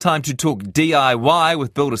Time to talk DIY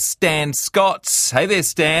with builder Stan Scott. Hey there,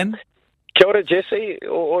 Stan. Kia ora, Jesse,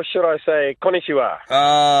 or should I say konnichiwa?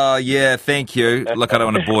 Yeah, thank you. Look, I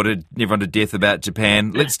don't want to bore everyone to death about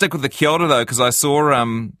Japan. Let's stick with the kia ora, though, because I saw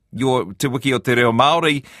your Te Wiki o Te Reo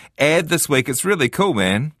Māori ad this week. It's really cool,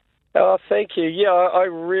 man. Oh, thank you. Yeah,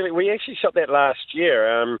 we actually shot that last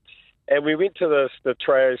year, and we went to the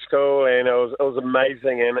Treo school, and it was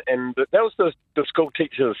amazing, and that was the school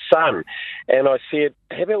teacher's son, and I said,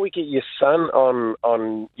 how about we get your son on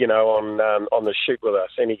the shoot with us?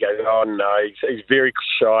 And he goes, oh no, he's very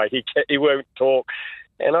shy, he won't talk.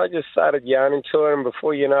 And I just started yarning to him.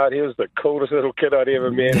 Before you know it, he was the coolest little kid I'd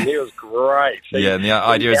ever met. And he was great. Yeah, and the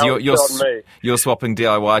idea is you're swapping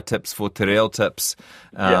DIY tips for te reo tips.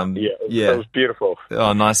 It was beautiful.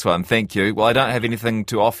 Oh, nice one. Thank you. Well, I don't have anything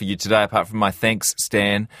to offer you today apart from my thanks,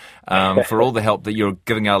 Stan, for all the help that you're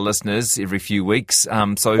giving our listeners every few weeks.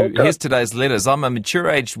 Here's today's letters. I'm a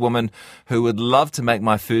mature-aged woman who would love to make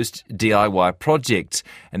my first DIY project,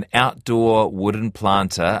 an outdoor wooden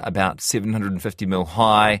planter about 750 mil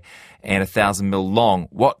high and 1,000 mil long.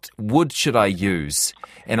 What wood should I use?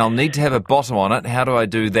 And I'll need to have a bottom on it. How do I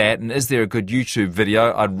do that? And is there a good YouTube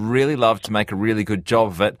video? I'd really love to make a really good job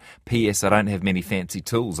of it. P.S. I don't have many fancy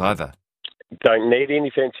tools either. Don't need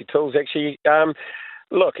any fancy tools, actually.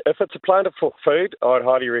 Look, if it's a planter for food, I'd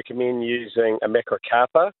highly recommend using a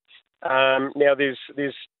macrocarpa. Now, there's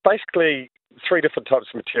basically three different types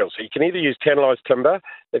of material. So you can either use tannalized timber.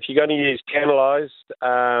 If you're going to use tannalized,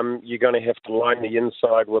 you're going to have to line the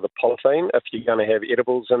inside with a polythene if you're going to have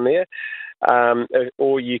edibles in there.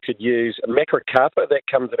 Or you could use a macrocarpa. That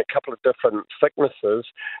comes in a couple of different thicknesses.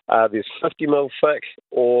 There's 50 mil thick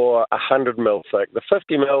or 100 mil thick. The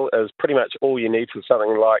 50 mil is pretty much all you need for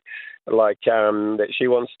something like that she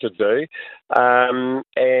wants to do. The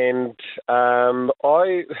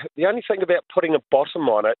only thing about putting a bottom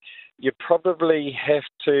on it, you probably have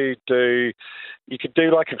to you could do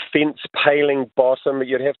like a fence paling bottom, but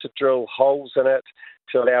you'd have to drill holes in it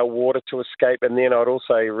to allow water to escape. And then I'd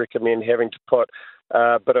also recommend having to put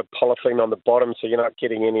a bit of polythene on the bottom so you're not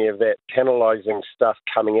getting any of that tannalizing stuff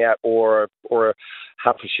coming out, or a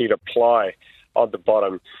half a sheet of ply on the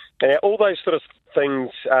bottom. And all those sort of things,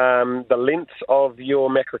 the length of your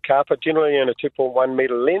macrocarpa, generally in a 2.1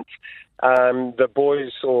 metre length. The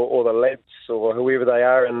boys or the lads or whoever they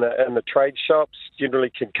are in the trade shops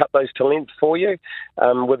generally can cut those to length for you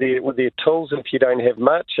with their tools if you don't have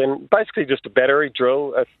much. And basically just a battery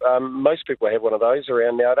drill. If most people have one of those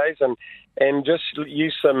around nowadays, and just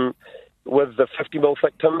use some with the 50 mil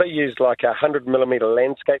thick timber. Use like a 100 millimetre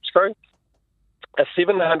landscape screw. A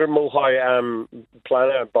 700 mil high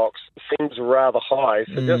planter box seems rather high,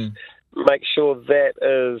 so just make sure that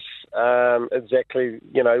is exactly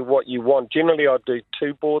what you want. Generally, I'd do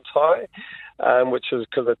 2 boards high, which is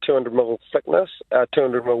because of 200 mil thickness,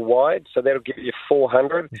 200 mil wide, so that'll give you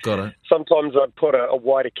 400. Got it. Sometimes I'd put a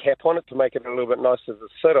wider cap on it to make it a little bit nicer to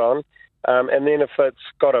sit on. And then if it's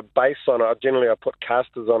got a base on it, I put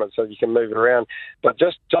casters on it so you can move it around. But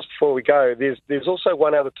just before we go, there's also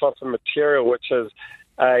one other type of material, which is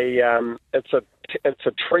it's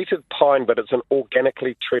a treated pine, but it's an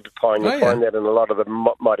organically treated pine. You'll find that in a lot of the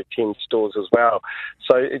Mitre 10 stores as well.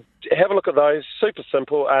 So have a look at those. Super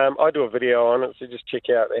simple. I do a video on it, so just check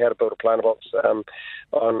out how to build a planter box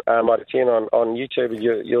on Mitre 10 on YouTube, and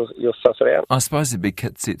you'll suss it out. I suppose there'd be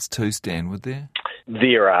kit sets too, Stan, would there?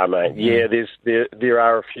 There are, mate. Yeah, there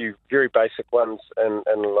are a few very basic ones in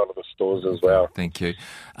a lot of the stores as well. Thank you.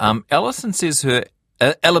 Alison says her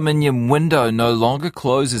aluminium window no longer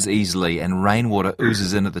closes easily and rainwater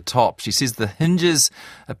oozes in at the top. She says the hinges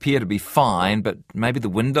appear to be fine, but maybe the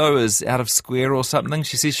window is out of square or something.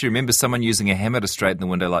 She says she remembers someone using a hammer to straighten the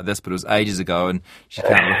window like this, but it was ages ago and she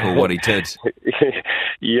can't recall what he did.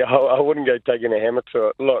 Yeah, I wouldn't go taking a hammer to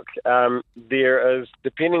it. Look, there is,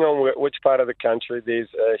 depending on which part of the country, there's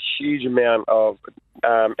a huge amount of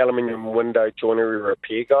aluminium window joinery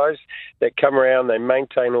repair guys that come around, they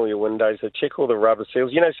maintain all your windows, they check all the rubber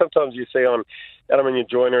seals. Sometimes you see on aluminium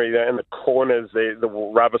joinery that in the corners,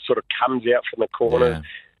 the rubber sort of comes out from the corners. Yeah.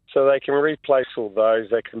 So they can replace all those.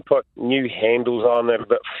 They can put new handles on that are a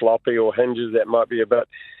bit floppy, or hinges that might be a bit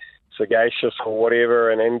sagacious or whatever,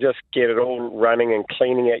 and just get it all running and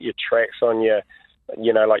cleaning out your tracks on your,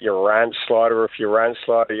 like your ranch slider. If your ranch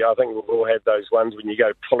slider, I think we've all had those ones when you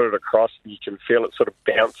go pull it across, you can feel it sort of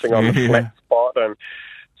bouncing on the flat spot. And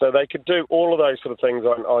so they could do all of those sort of things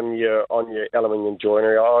on your aluminium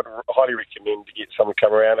joinery. I'd highly recommend to get someone to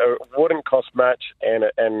come around. It wouldn't cost much, and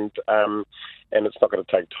it's not going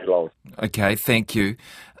to take too long. Okay, thank you.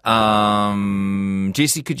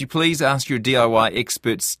 Jesse, could you please ask your DIY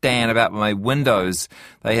expert Stan about my windows?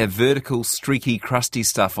 They have vertical, streaky, crusty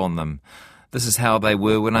stuff on them. This is how they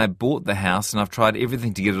were when I bought the house, and I've tried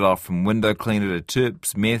everything to get it off, from window cleaner to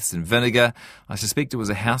turps, meths and vinegar. I suspect it was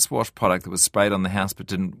a house wash product that was sprayed on the house but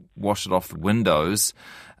didn't wash it off the windows.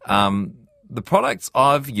 The products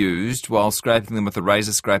I've used while scraping them with a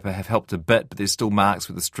razor scraper have helped a bit, but there's still marks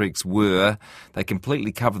where the streaks were. They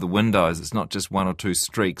completely cover the windows. It's not just one or two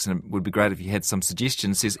streaks, and it would be great if you had some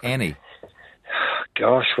suggestions, says Annie.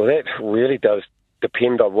 Gosh, well, that really does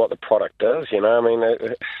depend on what the product is, you know. I mean,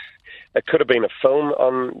 it could have been a film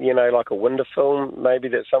on, you know, like a window film, maybe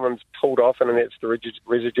that someone's pulled off, and that's the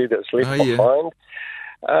residue that's left behind.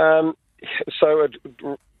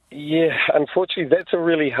 Yeah, unfortunately, that's a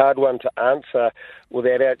really hard one to answer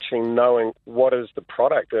without actually knowing what is the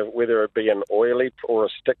product, whether it be an oily or a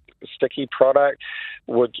sticky product,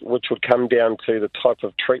 which would come down to the type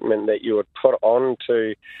of treatment that you would put on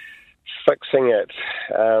to fixing it.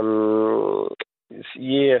 So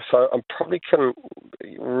I probably couldn't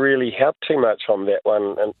really help too much on that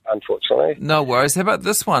one, unfortunately. No worries. How about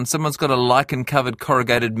this one? Someone's got a lichen-covered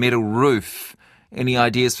corrugated metal roof. Any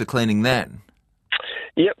ideas for cleaning that?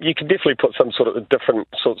 Yep, you can definitely put some sort of different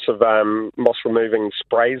sorts of moss-removing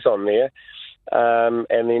sprays on there. And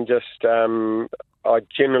then just, I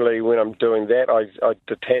generally, when I'm doing that, I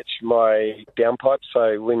detach my downpipe.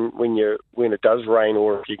 So when it does rain,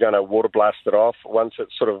 or if you're going to water blast it off, once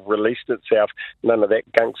it's sort of released itself, none of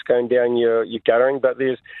that gunk's going down your guttering. But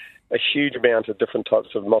there's a huge amount of different types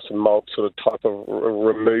of moss and mold sort of type of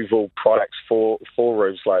removal products for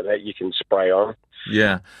roofs like that you can spray on.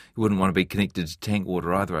 Yeah, you wouldn't want to be connected to tank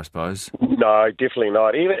water either, I suppose. No, definitely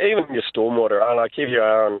not. Even your stormwater, like if you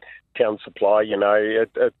are on town supply, you know,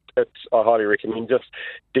 it's I highly recommend just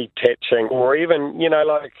detaching, or even, you know,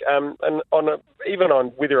 like even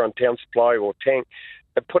on whether on town supply or tank,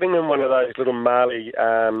 putting in one of those little Marley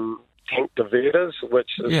tank diverters,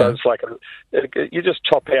 which is like you just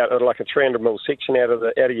chop out like a 300mm section out of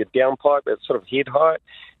your downpipe at sort of head height,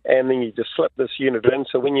 and then you just slip this unit in.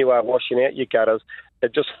 So when you are washing out your gutters,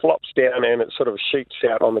 it just flops down and it sort of shoots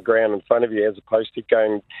out on the ground in front of you, as opposed to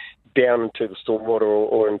going down into the stormwater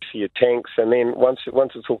or into your tanks. And then once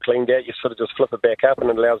it's all cleaned out, you sort of just flip it back up, and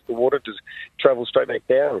it allows the water to travel straight back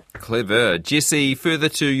down. Clever. Jesse, further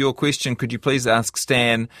to your question, could you please ask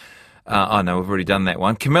Stan? No, we've already done that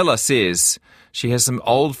one. Camilla says she has some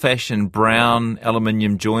old-fashioned brown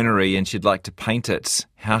aluminium joinery and she'd like to paint it.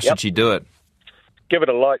 How should she do it? Give it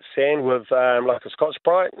a light sand with like a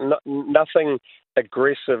Scotch-Brite. Nothing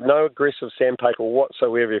aggressive, no aggressive sandpaper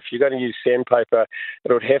whatsoever. If you're going to use sandpaper,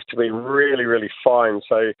 it would have to be really, really fine.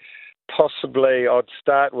 So possibly I'd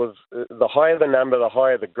start with the higher the number, the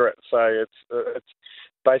higher the grit. So it's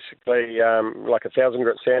basically like 1,000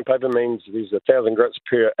 grit sandpaper means there's 1,000 grits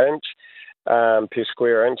per inch, per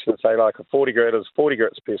square inch, and say like a 40 grit is 40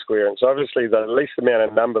 grits per square inch. So obviously the least amount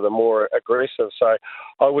of number, the more aggressive. So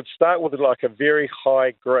I would start with like a very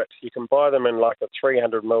high grit. You can buy them in like a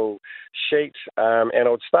 300mm sheet, and I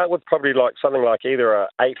would start with probably like something like either a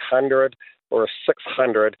 800 or a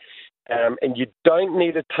 600, and you don't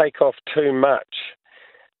need to take off too much.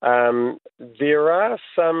 There are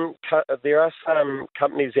some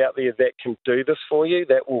companies out there that can do this for you,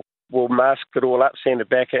 that will mask it all up, send it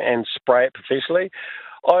back and spray it professionally.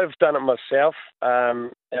 I've done it myself,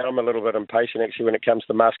 and I'm a little bit impatient actually when it comes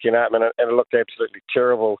to masking up, and it looked absolutely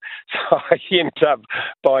terrible. So I ended up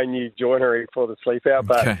buying new joinery for the sleep out,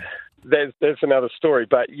 but that's another story.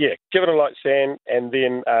 But yeah, give it a light sand, and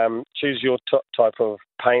then choose your type of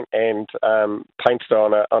paint and paint it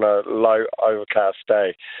on a low overcast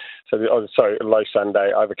day. So low sun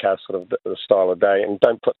day, overcast sort of the style of day, and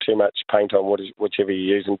don't put too much paint on whichever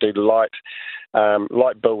you use, and do light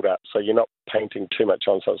build up, so you're not painting too much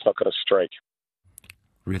on, so it's not going to streak.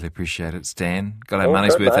 Really appreciate it, Stan. Got our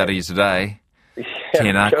money's worth out of you today.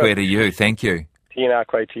 Tēnā koe to you. Thank you. Tēnā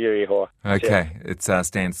koe to you, Iho. Okay, it's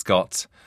Stan Scott.